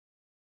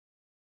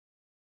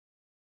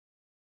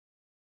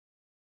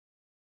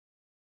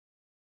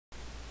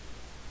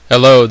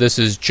Hello, this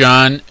is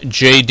John,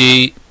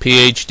 J.D.,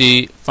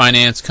 Ph.D.,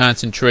 Finance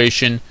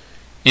Concentration.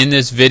 In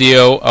this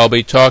video, I'll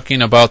be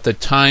talking about the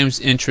times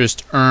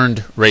interest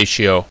earned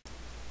ratio.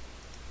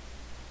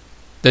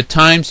 The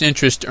times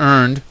interest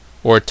earned,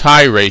 or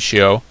TIE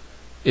ratio,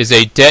 is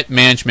a debt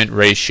management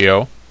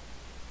ratio,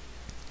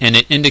 and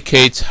it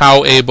indicates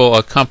how able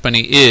a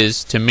company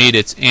is to meet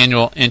its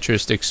annual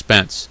interest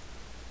expense.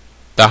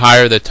 The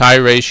higher the TIE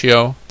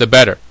ratio, the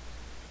better.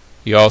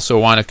 You also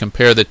want to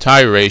compare the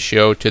TIE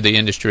ratio to the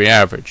industry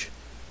average.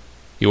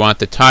 You want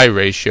the TIE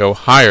ratio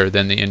higher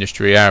than the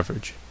industry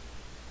average.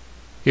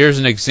 Here's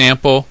an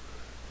example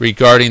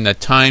regarding the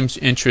times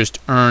interest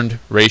earned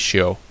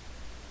ratio.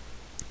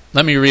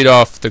 Let me read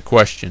off the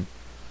question.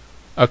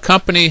 A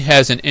company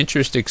has an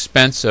interest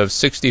expense of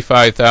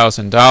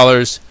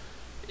 $65,000,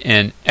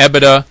 an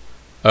EBITDA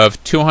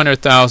of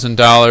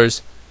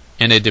 $200,000,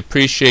 and a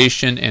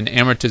depreciation and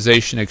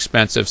amortization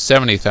expense of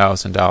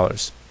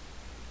 $70,000.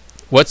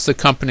 What's the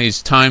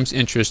company's times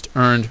interest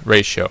earned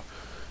ratio?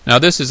 Now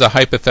this is a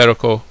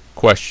hypothetical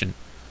question.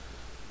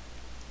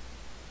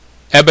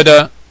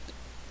 EBITDA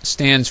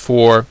stands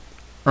for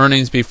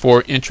earnings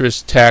before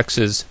interest,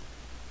 taxes,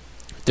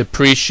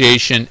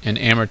 depreciation, and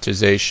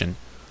amortization.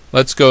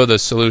 Let's go to the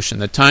solution.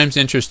 The times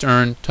interest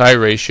earned TIE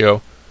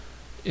ratio,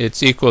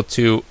 it's equal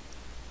to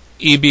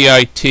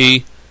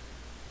EBIT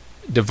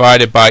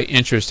divided by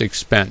interest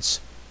expense.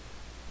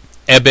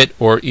 EBIT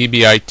or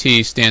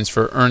EBIT stands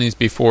for earnings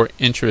before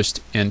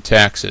interest and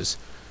taxes.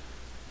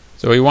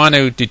 So we want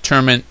to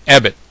determine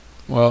EBIT.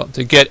 Well,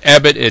 to get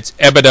EBIT, it's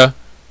EBITDA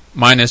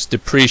minus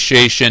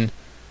depreciation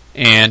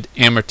and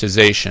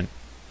amortization.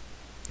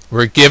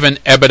 We're given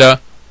EBITDA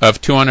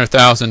of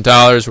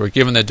 $200,000. We're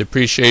given the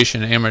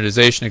depreciation and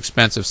amortization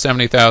expense of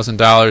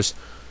 $70,000.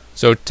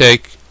 So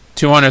take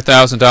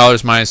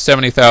 $200,000 minus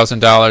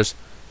 $70,000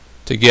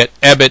 to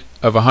get EBIT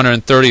of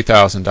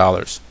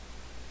 $130,000.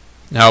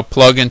 Now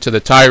plug into the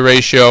TIE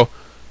ratio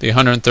the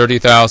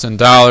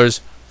 $130,000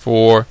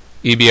 for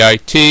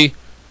EBIT.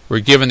 We're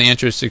given the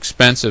interest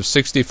expense of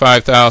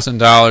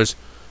 $65,000,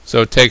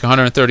 so take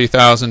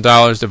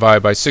 $130,000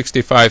 divided by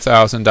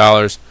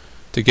 $65,000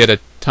 to get a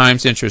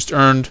times interest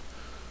earned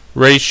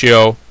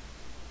ratio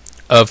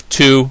of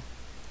 2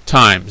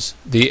 times.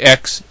 The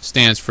X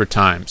stands for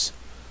times.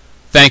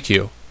 Thank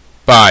you.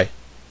 Bye.